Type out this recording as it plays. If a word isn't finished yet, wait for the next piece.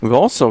We've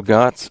also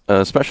got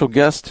a special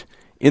guest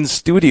in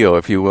studio,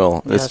 if you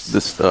will. Yes.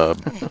 This the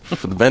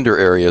vendor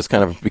area has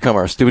kind of become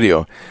our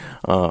studio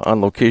on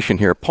location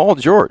here. Paul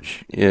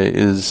George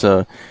is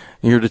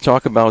here to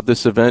talk about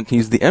this event.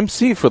 He's the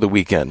MC for the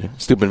weekend,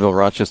 Steubenville,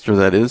 Rochester,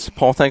 that is.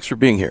 Paul, thanks for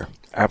being here.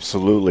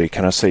 Absolutely.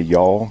 Can I say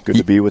y'all? Good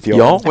to be with y'all.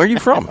 Y'all? Where are you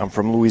from? I'm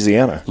from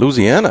Louisiana.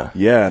 Louisiana?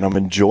 Yeah, and I'm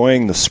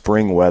enjoying the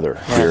spring weather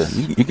here.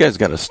 You guys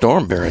got a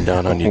storm bearing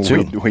down on you,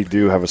 too. We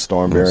do have a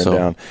storm bearing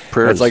down.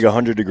 Prayers. It's like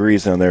 100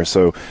 degrees down there,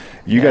 so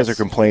you guys are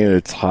complaining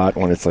it's hot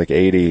when it's like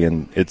 80,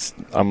 and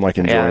I'm like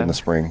enjoying the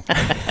spring.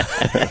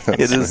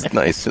 It is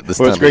nice at this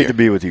Well, time it's great of to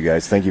be with you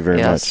guys. Thank you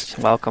very much.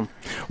 Welcome.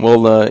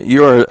 Well,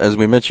 you are, as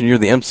we mentioned, you're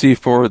the MC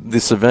for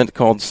this event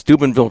called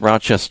Steubenville,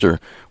 Rochester,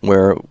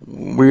 where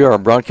we are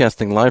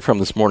broadcasting live from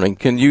this morning.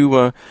 Can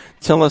you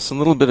tell us a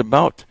little bit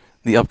about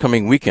the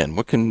upcoming weekend?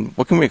 What can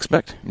we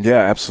expect? Yeah,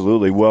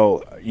 absolutely.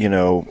 Well,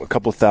 a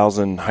couple of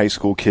thousand high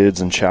school kids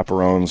and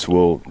chaperones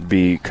will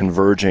be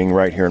converging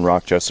right here in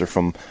Rochester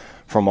from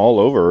all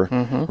over,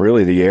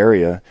 really, the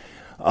area.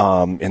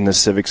 In the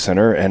Civic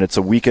Center, and it's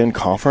a weekend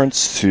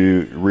conference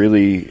to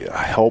really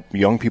help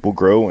young people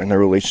grow in their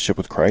relationship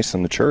with Christ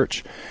and the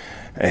church.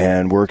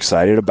 And we're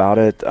excited about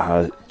it.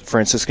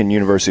 Franciscan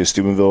University of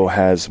Steubenville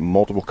has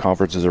multiple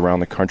conferences around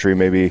the country,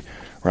 maybe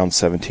around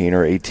 17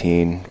 or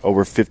 18.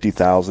 Over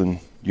 50,000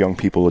 young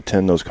people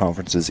attend those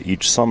conferences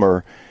each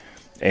summer,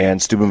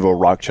 and Steubenville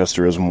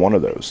Rochester is one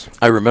of those.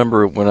 I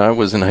remember when I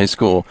was in high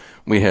school,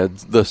 we had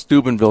the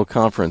Steubenville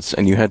Conference,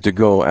 and you had to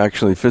go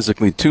actually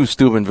physically to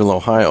Steubenville,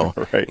 Ohio,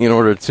 Right. in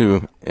order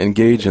to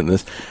engage in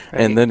this.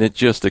 Right. And then it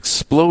just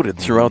exploded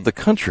throughout the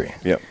country.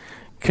 Yep.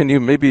 Can you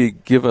maybe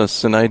give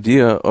us an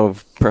idea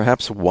of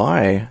perhaps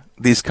why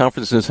these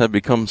conferences have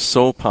become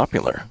so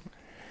popular?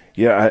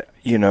 Yeah,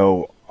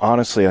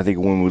 honestly, I think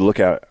when we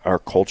look at our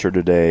culture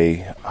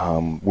today,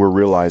 we're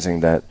realizing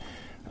that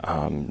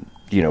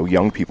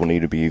young people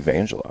need to be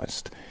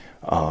evangelized.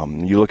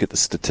 You look at the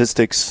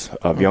statistics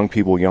of young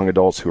people, young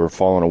adults who are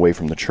falling away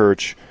from the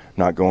church,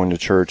 not going to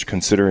church,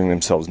 considering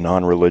themselves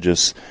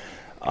non-religious.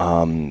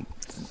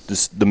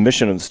 The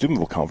mission of the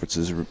Steubenville Conference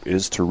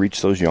is to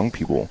reach those young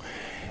people.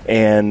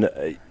 And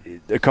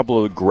a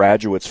couple of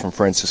graduates from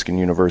Franciscan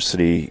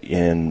University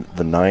in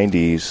the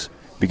 90s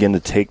began to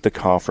take the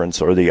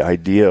conference, or the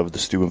idea of the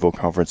Steubenville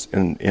Conference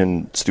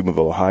in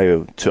Steubenville,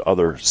 Ohio, to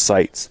other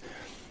sites.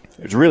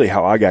 It's really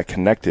how I got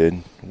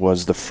connected.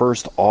 Was the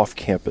first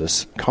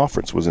off-campus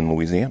conference was in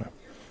Louisiana.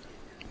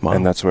 Wow.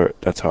 And that's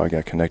how I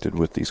got connected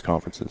with these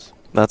conferences.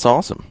 That's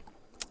awesome.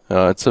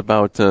 It's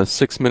about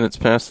 6 minutes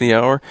past the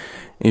hour.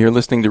 You're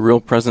listening to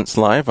Real Presence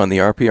Live on the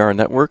RPR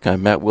Network.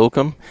 I'm Matt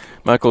Wilkham.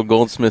 Michael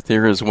Goldsmith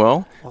here as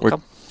well.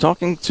 Welcome. We're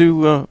talking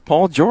to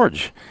Paul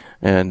George,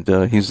 and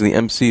he's the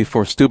MC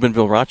for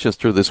Steubenville,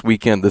 Rochester this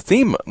weekend. The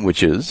theme,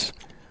 which is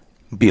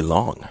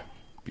Belong.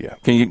 Yeah.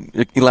 Can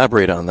you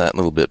elaborate on that a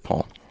little bit,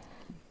 Paul?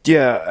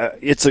 Yeah,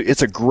 it's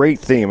a great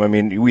theme. I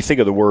mean, we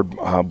think of the word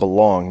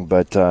belong,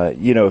 but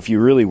if you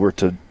really were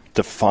to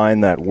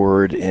define that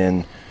word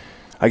in,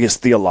 I guess,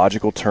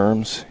 theological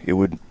terms, it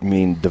would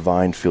mean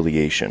divine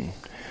filiation.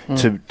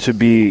 To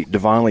be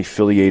divinely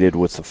affiliated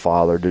with the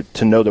Father,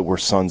 to know that we're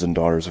sons and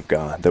daughters of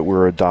God, that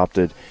we're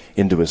adopted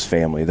into His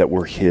family, that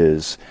we're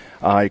His.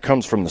 It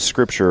comes from the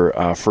Scripture,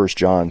 1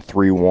 John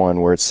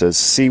 3:1, where it says,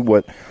 "See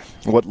what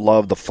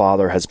love the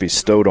Father has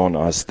bestowed on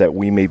us, that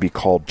we may be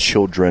called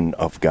children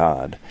of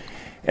God."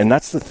 And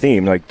that's the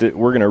theme. We're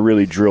going to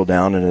really drill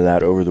down into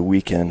that over the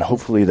weekend.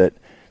 Hopefully that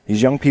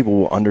these young people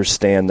will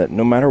understand that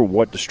no matter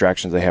what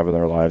distractions they have in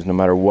their lives, no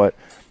matter what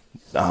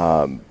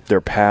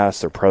their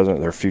past, their present,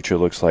 their future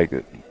looks like,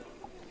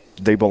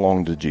 they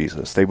belong to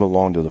Jesus. They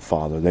belong to the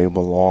Father. They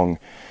belong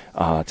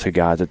to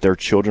God, that they're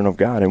children of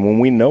God. And when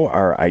we know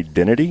our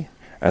identity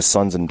as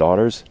sons and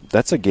daughters,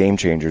 that's a game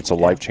changer. It's a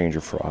life changer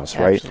for us,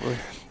 right? Absolutely.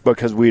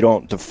 Because we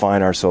don't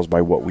define ourselves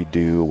by what we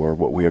do or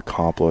what we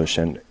accomplish.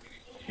 And,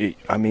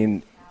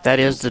 that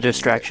is the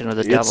distraction of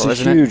the devil, isn't it?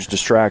 It's a huge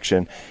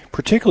distraction,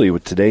 particularly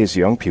with today's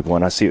young people,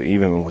 and I see it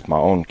even with my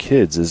own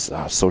kids, is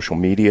social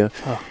media.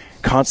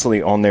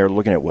 Constantly on there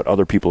looking at what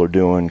other people are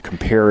doing,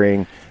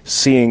 comparing,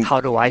 seeing.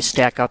 How do I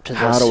stack up to this?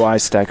 How do I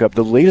stack up?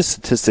 The latest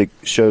statistic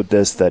showed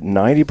this, that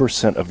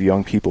 90% of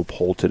young people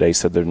polled today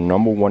said their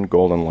number one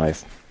goal in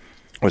life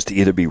was to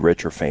either be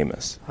rich or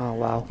famous. Oh,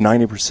 wow.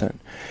 90%.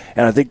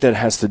 And I think that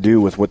has to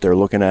do with what they're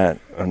looking at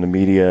on the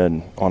media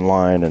and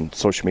online and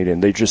social media.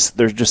 And they're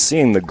just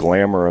seeing the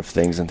glamour of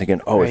things and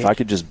thinking, Right. If I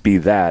could just be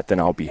that, then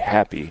I'll be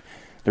happy.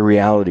 The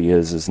reality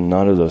is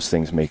none of those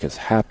things make us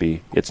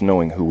happy. It's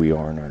knowing who we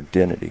are and our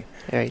identity.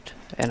 Right.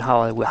 And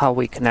how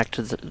we connect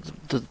to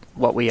the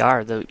what we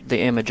are, the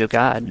image of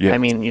God. Yeah. I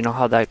mean,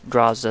 how that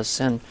draws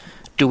us in.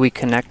 Do we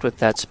connect with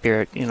that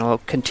spirit?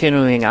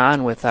 Continuing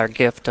on with our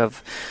gift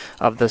of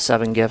the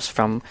 7 gifts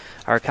from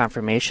our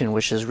confirmation,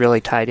 which is really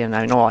tied in.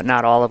 I know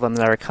not all of them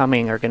that are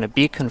coming are going to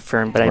be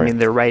confirmed, but Right. I mean,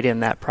 they're right in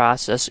that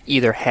process,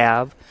 either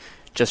have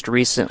just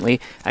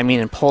recently. I mean,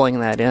 and pulling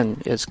that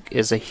in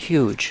is a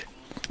huge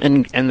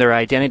And their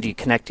identity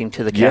connecting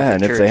to the Catholic Yeah,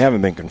 and Church. if they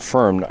haven't been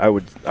confirmed, I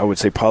would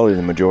say probably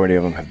the majority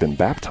of them have been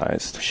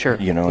baptized. Sure,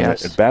 You know,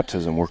 yes. and at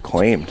baptism, we're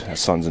claimed as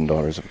sons and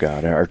daughters of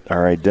God.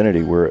 Our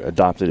identity, we're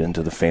adopted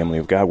into the family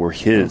of God. We're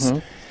His.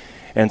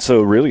 And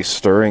so really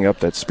stirring up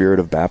that spirit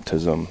of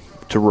baptism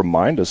to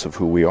remind us of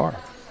who we are.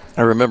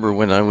 I remember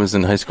when I was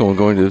in high school and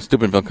going to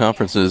Steubenville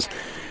conferences,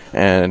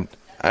 and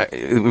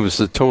it was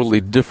a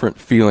totally different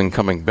feeling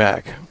coming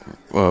back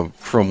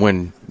from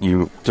when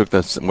you took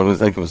that, I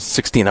think it was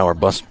a 16-hour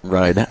bus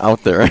ride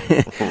out there.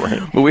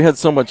 Right. But we had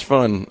so much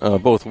fun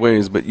both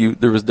ways, but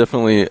there was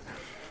definitely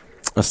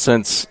a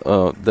sense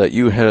that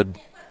you had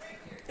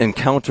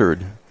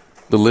encountered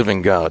the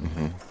living God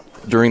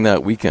during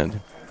that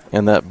weekend,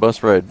 and that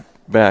bus ride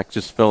back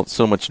just felt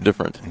so much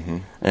different.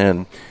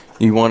 And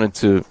you wanted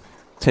to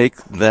take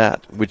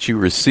that which you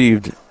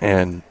received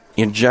and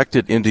inject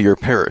it into your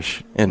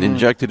parish and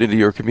inject it into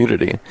your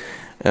community.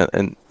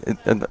 And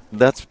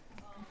that's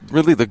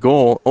really the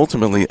goal,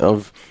 ultimately,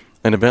 of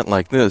an event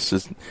like this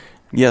is,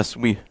 yes,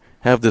 we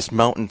have this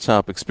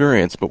mountaintop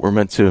experience, but we're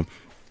meant to,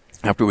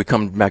 after we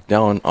come back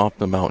down off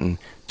the mountain,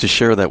 to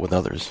share that with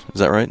others. Is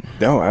that right?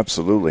 No,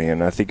 absolutely.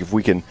 And I think if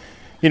we can,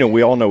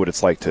 we all know what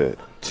it's like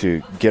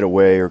to get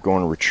away or go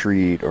on a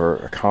retreat or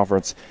a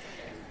conference,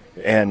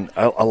 and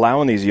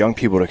allowing these young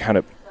people to kind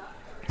of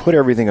put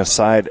everything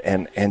aside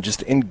and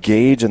just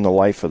engage in the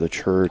life of the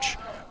church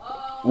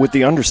with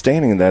the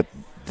understanding that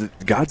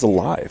God's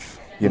alive.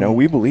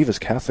 We believe as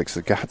Catholics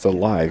that God's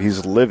alive.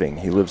 He's living.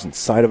 He lives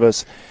inside of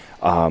us.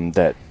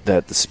 That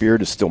the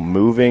Spirit is still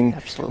moving.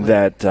 Absolutely.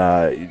 That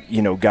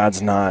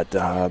God's not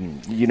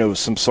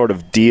some sort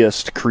of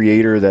deist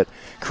creator that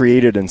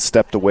created and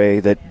stepped away.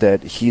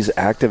 That He's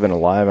active and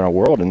alive in our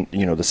world, and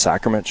the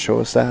sacraments show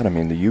us that. I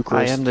mean, the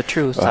Eucharist. I am the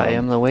truth. I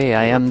am the way.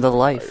 I am the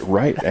life.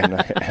 Right,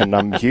 and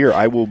I'm here.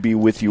 I will be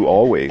with you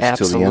always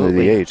till the end of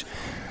the age.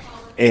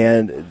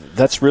 And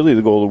that's really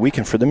the goal of the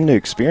weekend, for them to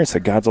experience that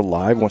God's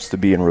alive, wants to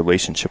be in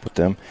relationship with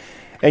them.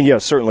 And yeah,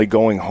 certainly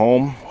going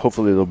home,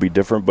 hopefully they'll be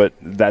different, but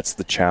that's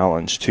the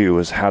challenge too,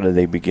 is how do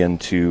they begin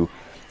to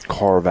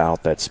carve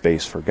out that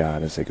space for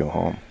God as they go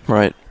home.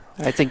 Right.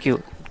 I think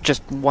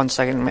just 1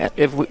 second, Matt,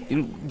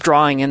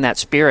 drawing in that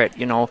spirit,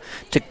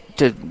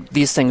 to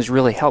these things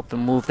really help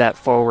and move that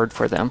forward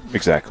for them.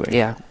 Exactly.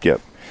 Yeah.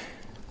 Yep.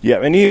 Yeah,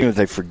 and even if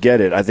they forget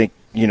it, I think,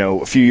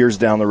 a few years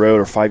down the road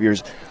or 5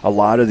 years, a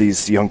lot of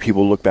these young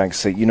people look back and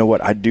say, you know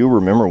what, I do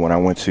remember when I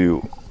went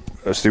to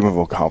a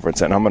Steubenville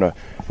conference, and I'm going to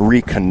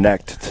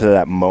reconnect to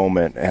that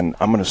moment, and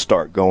I'm going to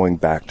start going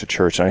back to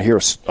church. And I hear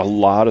a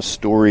lot of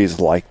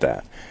stories like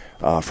that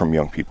from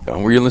young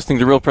people. We're listening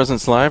to Real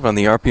Presence Live on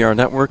the RPR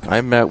Network.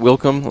 I'm Matt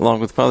Wilkham, along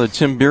with Father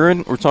Tim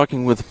Buren. We're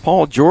talking with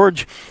Paul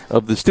George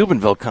of the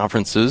Steubenville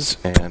conferences,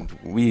 and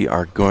we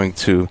are going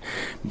to,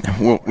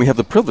 we have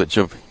the privilege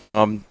of,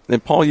 and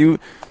Paul, you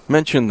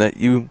mentioned that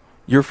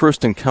your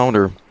first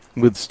encounter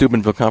with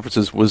Steubenville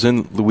conferences was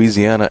in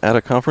Louisiana at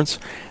a conference.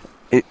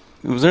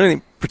 Was there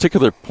any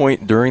particular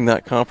point during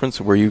that conference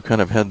where you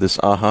kind of had this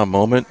aha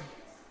moment,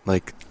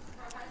 like,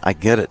 I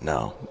get it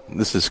now,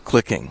 this is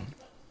clicking,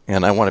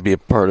 and I want to be a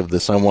part of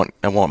this, I want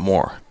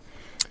more?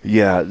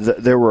 Yeah,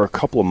 there were a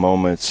couple of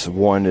moments.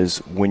 One is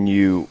when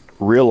you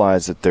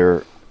realize that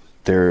that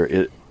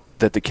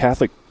the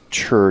Catholic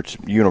Church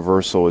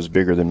Universal is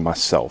bigger than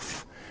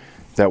myself,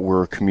 that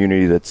we're a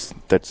community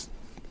that's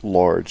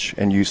large,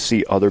 and you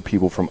see other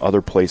people from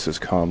other places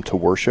come to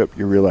worship.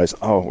 You realize,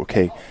 oh,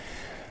 okay,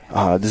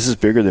 this is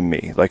bigger than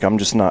me. Like, I'm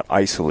just not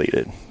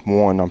isolated.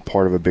 One, I'm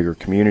part of a bigger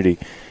community.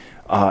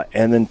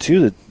 And then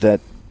two,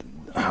 that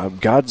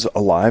God's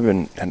alive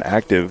and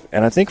active.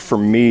 And I think for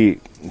me,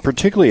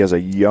 particularly as a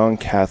young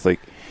Catholic,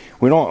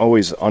 we don't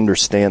always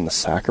understand the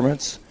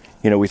sacraments.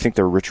 We think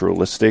they're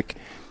ritualistic.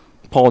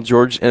 Paul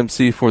George,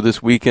 MC for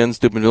this weekend,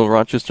 Steubenville,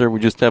 Rochester. We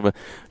just have a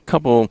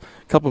couple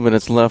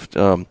minutes left.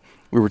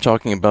 We were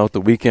talking about the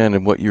weekend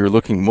and what you're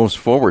looking most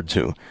forward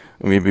to.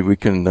 Maybe we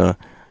can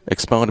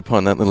expound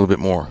upon that a little bit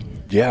more.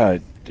 Yeah,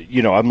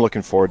 I'm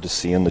looking forward to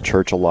seeing the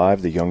church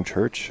alive, the young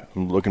church.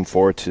 I'm looking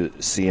forward to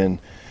seeing,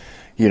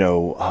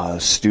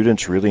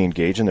 students really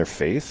engage in their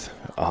faith,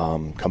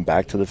 come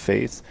back to the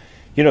faith.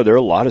 There are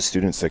a lot of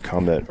students that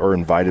come that are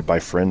invited by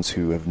friends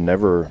who have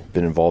never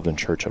been involved in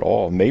church at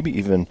all. Maybe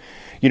even,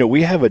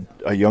 we have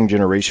a young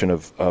generation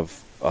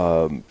of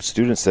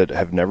students that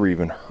have never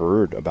even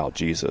heard about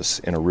Jesus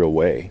in a real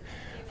way,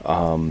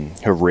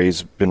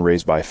 have been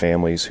raised by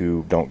families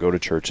who don't go to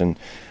church. And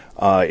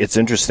it's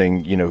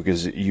interesting,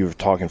 because you were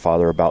talking,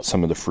 Father, about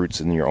some of the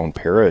fruits in your own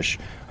parish.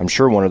 I'm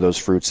sure one of those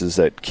fruits is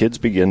that kids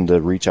begin to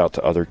reach out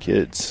to other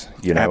kids.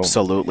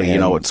 Absolutely.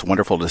 And it's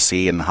wonderful to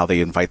see, and how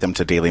they invite them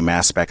to daily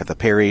mass back at the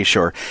parish,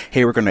 or,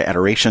 hey, we're going to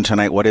adoration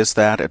tonight. What is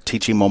that? A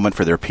teaching moment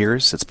for their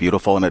peers. It's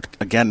beautiful, and it,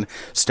 again,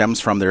 stems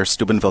from their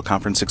Steubenville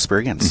conference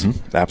experience.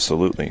 Mm-hmm.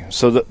 Absolutely.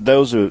 So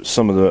those are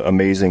some of the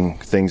amazing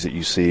things that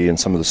you see and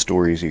some of the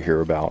stories you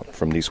hear about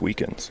from these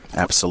weekends.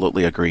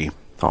 Absolutely agree.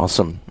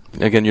 Awesome.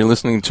 Again, you're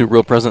listening to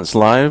Real Presence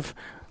Live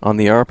on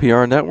the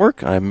RPR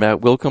Network. I'm Matt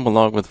Wilkham,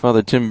 along with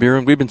Father Tim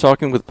Buren. We've been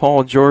talking with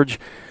Paul George,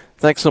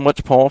 Thanks so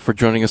much, Paul, for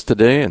joining us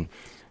today and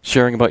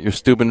sharing about your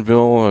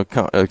Steubenville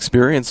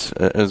experience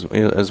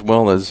as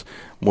well as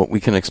what we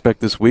can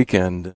expect this weekend.